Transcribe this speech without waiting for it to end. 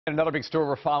Another big story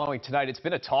we're following tonight. It's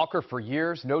been a talker for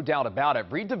years, no doubt about it.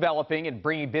 Redeveloping and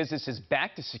bringing businesses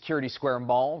back to Security Square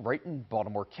Mall right in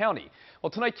Baltimore County.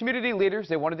 Well, tonight, community leaders,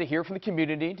 they wanted to hear from the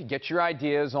community to get your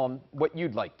ideas on what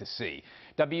you'd like to see.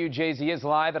 WJZ is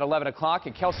live at 11 o'clock,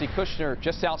 and Kelsey Kushner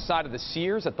just outside of the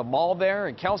Sears at the mall there.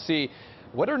 And Kelsey,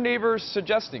 what are neighbors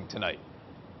suggesting tonight?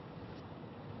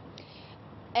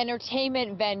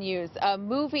 Entertainment venues,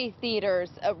 movie theaters,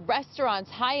 restaurants,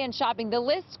 high-end shopping. The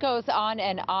list goes on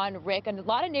and on, Rick. And a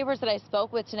lot of neighbors that I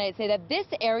spoke with tonight say that this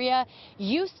area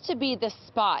used to be the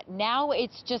spot. Now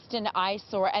it's just an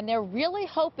eyesore, and they're really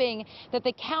hoping that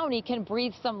the county can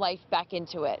breathe some life back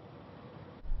into it.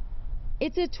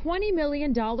 It's a $20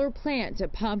 million plan to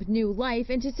pump new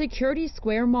life into Security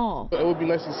Square Mall. It would be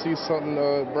nice to see something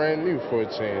brand new for a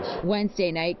change.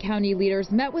 Wednesday night, county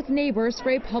leaders met with neighbors for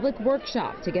a public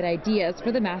workshop to get ideas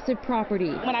for the massive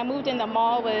property. When I moved in, the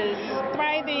mall was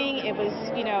thriving. It was,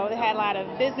 it had a lot of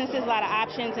businesses, a lot of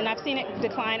options, and I've seen it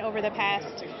decline over the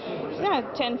past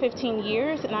 10, 15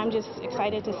 years, and I'm just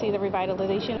excited to see the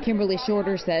revitalization. Kimberly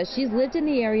Shorter says she's lived in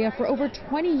the area for over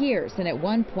 20 years, and at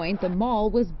one point the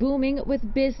mall was booming with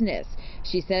business.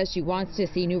 She says she wants to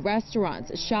see new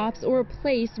restaurants, shops, or a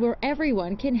place where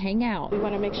everyone can hang out. We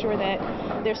want to make sure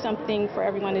that there's something for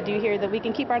everyone to do here, that we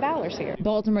can keep our dollars here.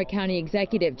 Baltimore County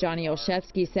Executive Johnny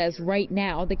Olszewski says right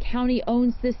now the county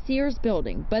owns the Sears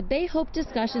building, but they hope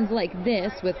discussions like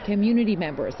this with community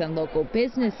members and local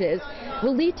businesses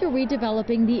will lead to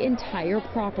redeveloping the entire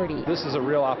property. This is a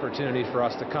real opportunity for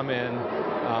us to come in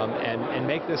and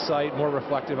make this site more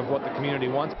reflective of what the community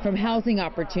wants. From housing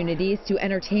opportunities to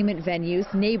entertainment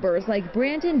venues, neighbors like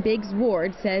Brandon Biggs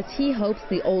Ward says he hopes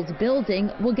the old building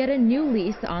will get a new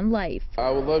lease on life. I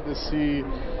would love to see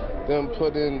them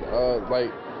put in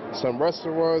like some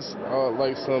restaurants,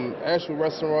 like some actual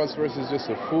restaurants versus just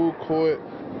a food court.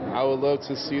 I would love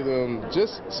to see them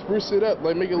just spruce it up,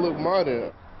 like make it look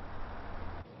modern.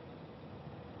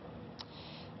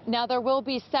 Now, there will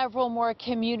be several more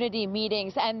community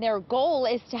meetings, and their goal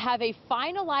is to have a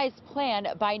finalized plan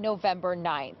by November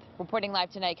 9th. Reporting live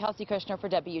tonight, Kelsey Kushner for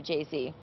WJZ.